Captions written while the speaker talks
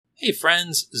Hey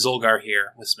friends, Zolgar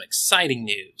here with some exciting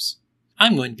news.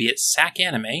 I'm going to be at SAC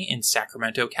Anime in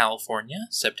Sacramento, California,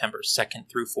 September 2nd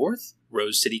through 4th,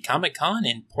 Rose City Comic Con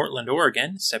in Portland,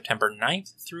 Oregon, September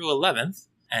 9th through 11th,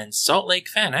 and Salt Lake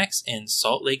FanX in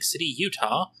Salt Lake City,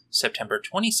 Utah, September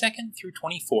 22nd through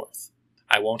 24th.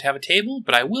 I won't have a table,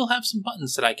 but I will have some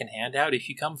buttons that I can hand out if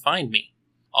you come find me.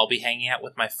 I'll be hanging out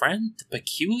with my friend, the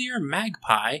Peculiar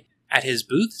Magpie, at his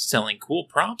booth selling cool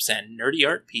props and nerdy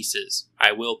art pieces.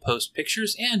 I will post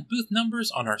pictures and booth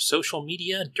numbers on our social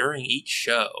media during each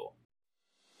show.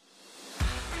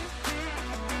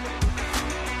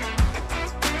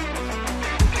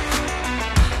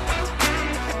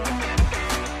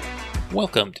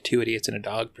 Welcome to Two Idiots and a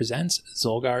Dog presents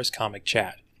Zolgar's Comic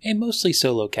Chat, a mostly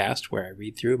solo cast where I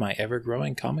read through my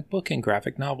ever-growing comic book and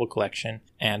graphic novel collection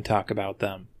and talk about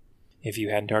them. If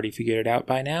you hadn't already figured it out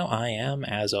by now, I am,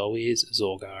 as always,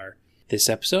 Zolgar. This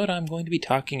episode I'm going to be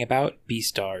talking about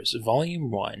Beastars, Volume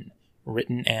 1,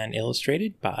 written and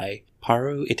illustrated by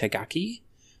Haru Itagaki.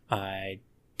 I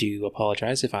do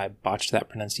apologize if I botched that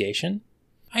pronunciation.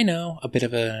 I know, a bit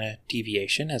of a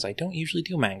deviation, as I don't usually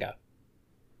do manga.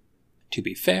 To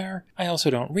be fair, I also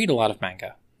don't read a lot of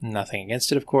manga. Nothing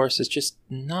against it, of course, it's just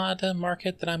not a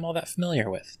market that I'm all that familiar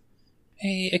with.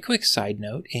 A quick side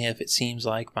note, if it seems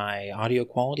like my audio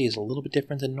quality is a little bit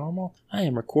different than normal, I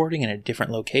am recording in a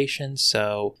different location,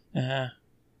 so,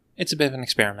 it's a bit of an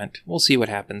experiment. We'll see what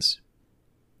happens.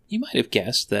 You might have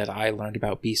guessed that I learned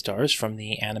about Beastars from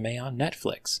the anime on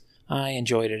Netflix. I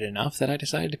enjoyed it enough that I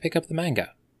decided to pick up the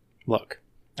manga. Look,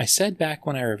 I said back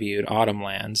when I reviewed Autumn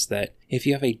Lands that if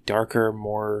you have a darker,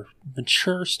 more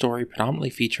mature story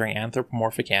predominantly featuring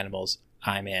anthropomorphic animals,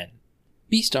 I'm in.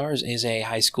 Beastars is a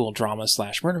high school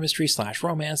drama/murder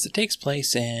mystery/romance that takes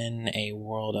place in a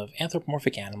world of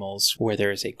anthropomorphic animals where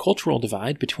there is a cultural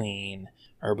divide between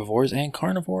herbivores and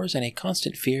carnivores and a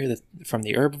constant fear that from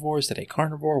the herbivores that a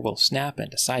carnivore will snap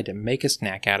and decide to make a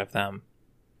snack out of them.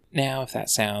 Now, if that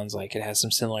sounds like it has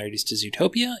some similarities to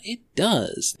Zootopia, it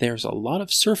does. There's a lot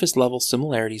of surface-level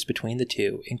similarities between the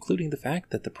two, including the fact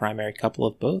that the primary couple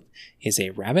of both is a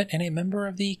rabbit and a member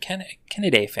of the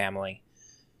Canidae family.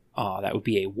 That would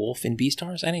be a wolf in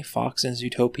Beastars and a fox in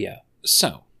Zootopia.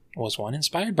 So, was one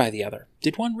inspired by the other?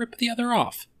 Did one rip the other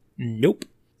off? Nope.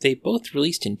 They both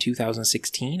released in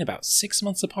 2016, about 6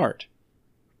 months apart.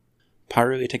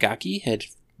 Haru Itagaki had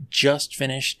just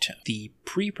finished the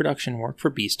pre-production work for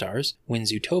Beastars when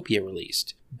Zootopia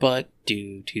released, but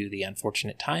due to the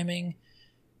unfortunate timing,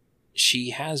 she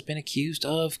has been accused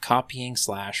of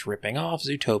copying/ripping off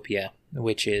Zootopia,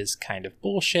 which is kind of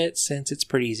bullshit since it's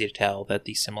pretty easy to tell that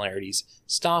the similarities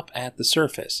stop at the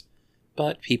surface,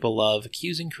 but people love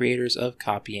accusing creators of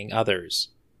copying others.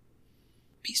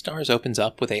 Beastars opens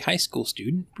up with a high school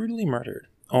student brutally murdered,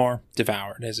 or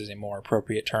devoured as is a more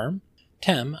appropriate term.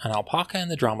 Tem, an alpaca in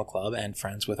the drama club and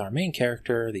friends with our main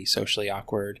character, the socially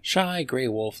awkward, shy gray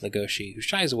wolf Legoshi, who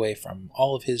shies away from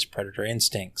all of his predator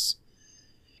instincts.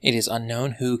 It is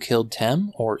unknown who killed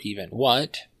Tem, or even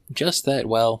what, just that,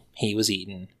 well, he was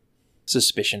eaten.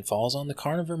 Suspicion falls on the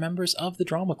carnivore members of the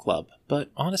drama club,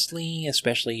 but honestly,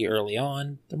 especially early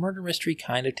on, the murder mystery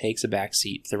kind of takes a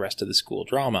backseat to the rest of the school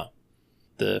drama.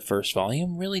 The first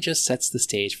volume really just sets the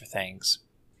stage for things.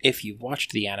 If you've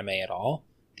watched the anime at all,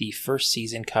 the first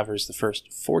season covers the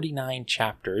first 49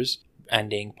 chapters,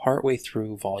 ending partway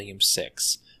through volume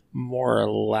 6. More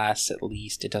or less, at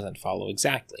least, it doesn't follow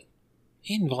exactly.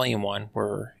 In Volume 1,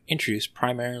 we're introduced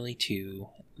primarily to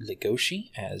Legoshi,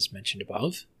 as mentioned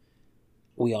above.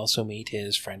 We also meet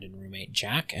his friend and roommate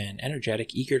Jack, an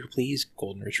energetic, eager-to-please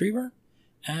golden retriever,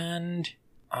 and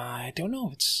I don't know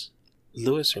if it's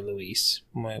Louis or Luis,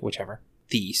 whichever.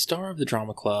 The star of the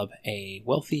drama club, a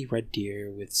wealthy red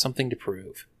deer with something to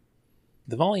prove.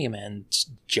 The volume ends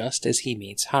just as he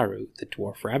meets Haru, the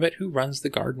dwarf rabbit who runs the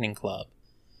gardening club.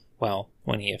 Well,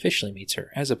 when he officially meets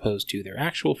her, as opposed to their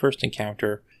actual first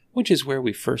encounter, which is where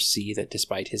we first see that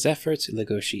despite his efforts,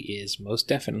 Legoshi is most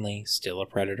definitely still a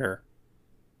predator.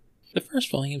 The first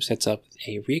volume sets up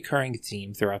a recurring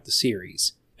theme throughout the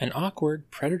series, an awkward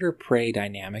predator-prey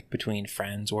dynamic between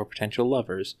friends or potential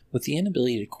lovers, with the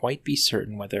inability to quite be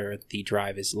certain whether the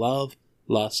drive is love,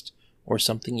 lust, or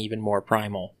something even more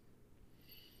primal.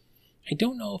 I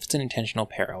don't know if it's an intentional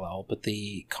parallel, but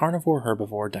the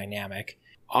carnivore-herbivore dynamic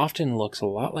often looks a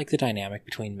lot like the dynamic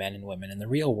between men and women in the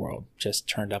real world, just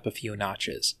turned up a few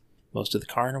notches. Most of the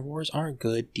carnivores are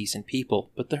good, decent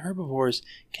people, but the herbivores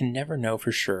can never know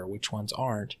for sure which ones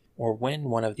aren't, or when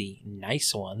one of the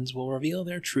nice ones will reveal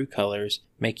their true colors,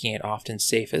 making it often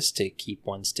safest to keep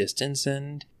one's distance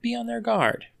and be on their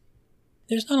guard.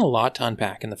 There's not a lot to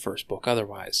unpack in the first book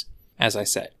otherwise. As I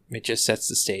said, it just sets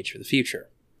the stage for the future.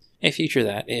 A future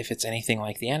that, if it's anything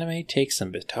like the anime, takes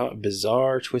some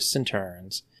bizarre twists and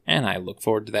turns, and I look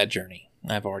forward to that journey.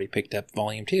 I've already picked up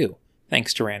Volume 2,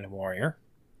 thanks to Random Warrior.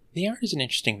 The art is an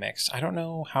interesting mix. I don't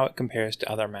know how it compares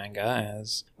to other manga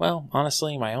as, well,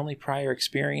 honestly, my only prior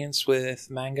experience with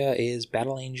manga is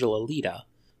Battle Angel Alita.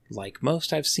 Like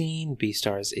most I've seen,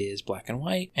 Beastars is black and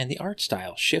white, and the art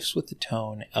style shifts with the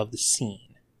tone of the scene.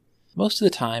 Most of the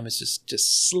time it's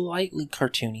just slightly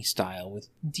cartoony style with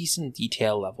decent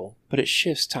detail level, but it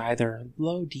shifts to either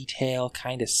low detail,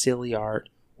 kinda silly art,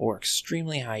 or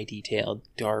extremely high detail,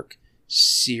 dark,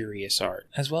 serious art,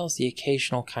 as well as the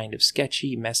occasional kind of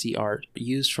sketchy, messy art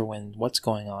used for when what's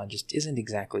going on just isn't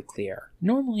exactly clear.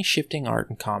 Normally shifting art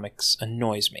in comics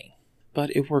annoys me,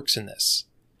 but it works in this.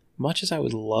 Much as I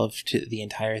would love the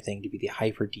entire thing to be the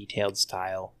hyper-detailed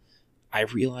style, I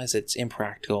realize it's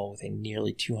impractical with a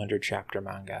nearly 200-chapter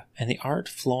manga, and the art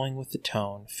flowing with the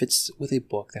tone fits with a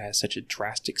book that has such a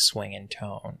drastic swing in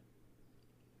tone.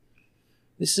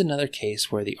 This is another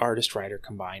case where the artist-writer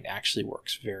combined actually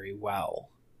works very well.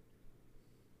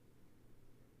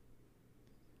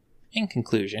 In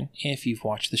conclusion, if you've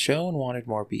watched the show and wanted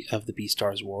more of the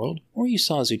Beastars world, or you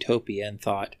saw Zootopia and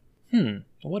thought,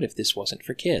 what if this wasn't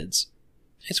for kids?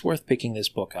 It's worth picking this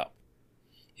book up.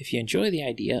 If you enjoy the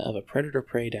idea of a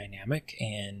predator-prey dynamic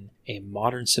in a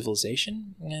modern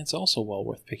civilization, it's also well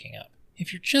worth picking up.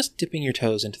 If you're just dipping your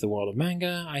toes into the world of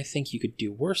manga, I think you could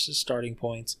do worse as starting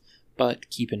points, but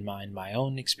keep in mind my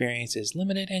own experience is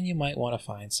limited and you might want to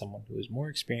find someone who is more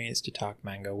experienced to talk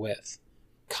manga with.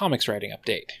 Comics writing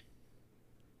update.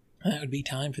 That would be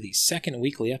time for the second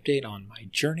weekly update on my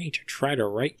journey to try to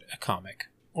write a comic,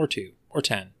 or 2, or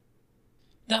 10.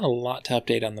 Not a lot to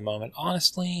update on the moment,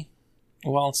 honestly.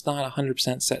 While it's not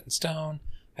 100% set in stone,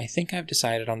 I think I've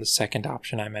decided on the second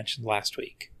option I mentioned last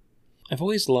week. I've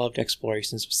always loved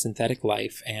explorations of synthetic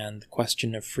life and the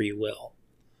question of free will.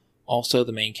 Also,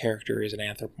 the main character is an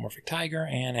anthropomorphic tiger,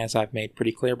 and as I've made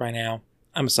pretty clear by now,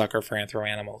 I'm a sucker for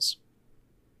anthro-animals.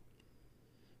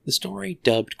 The story,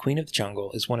 dubbed Queen of the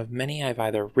Jungle, is one of many I've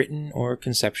either written or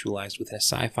conceptualized within a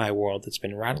sci-fi world that's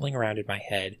been rattling around in my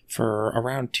head for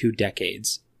around 2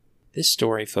 decades. This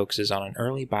story focuses on an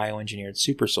early bioengineered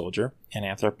super soldier, an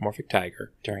anthropomorphic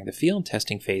tiger, during the field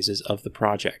testing phases of the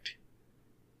project.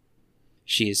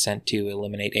 She is sent to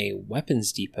eliminate a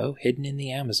weapons depot hidden in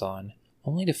the Amazon,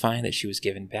 only to find that she was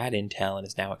given bad intel and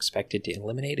is now expected to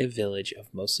eliminate a village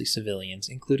of mostly civilians,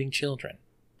 including children.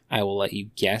 I will let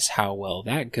you guess how well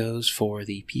that goes for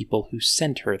the people who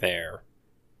sent her there.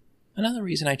 Another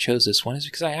reason I chose this one is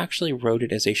because I actually wrote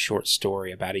it as a short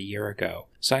story about a year ago,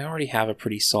 so I already have a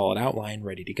pretty solid outline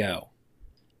ready to go.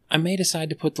 I may decide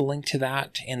to put the link to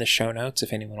that in the show notes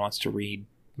if anyone wants to read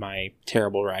my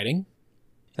terrible writing.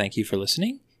 Thank you for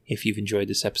listening. If you've enjoyed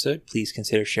this episode, please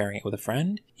consider sharing it with a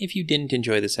friend. If you didn't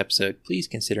enjoy this episode, please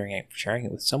consider sharing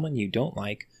it with someone you don't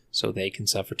like so they can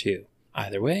suffer too.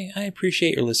 Either way, I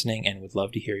appreciate your listening and would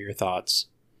love to hear your thoughts.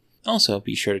 Also,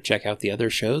 be sure to check out the other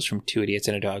shows from 2 Idiots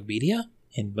and a Dog Media.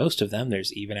 In most of them,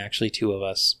 there's even actually 2 of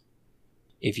us.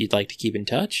 If you'd like to keep in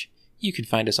touch, you can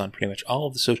find us on pretty much all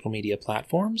of the social media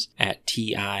platforms at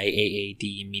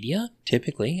TIAAD Media.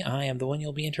 Typically, I am the one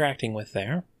you'll be interacting with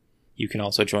there. You can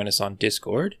also join us on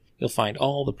Discord. You'll find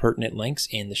all the pertinent links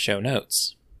in the show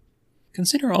notes.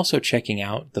 Consider also checking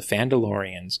out The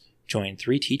Fandalorians. Join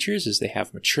 3 teachers as they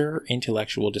have mature,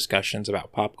 intellectual discussions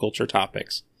about pop culture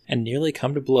topics, and nearly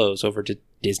come to blows over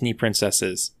Disney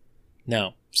princesses.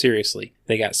 No, seriously,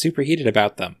 they got super heated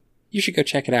about them. You should go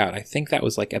check it out. I think that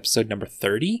was like episode number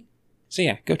 30? So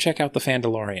yeah, go check out The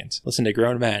Fandalorians. Listen to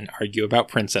grown men argue about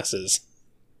princesses.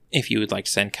 If you would like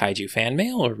to send kaiju fan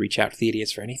mail or reach out to the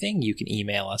Idiots for anything, you can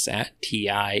email us at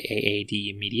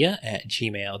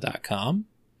tiaadmedia@gmail.com.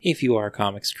 If you are a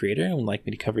comics creator and would like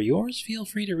me to cover yours, feel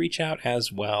free to reach out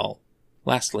as well.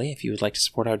 Lastly, if you would like to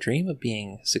support our dream of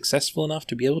being successful enough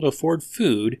to be able to afford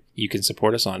food, you can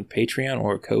support us on Patreon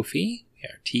or Ko-fi. We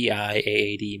are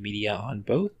TIAAD Media on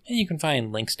both, and you can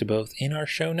find links to both in our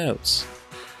show notes.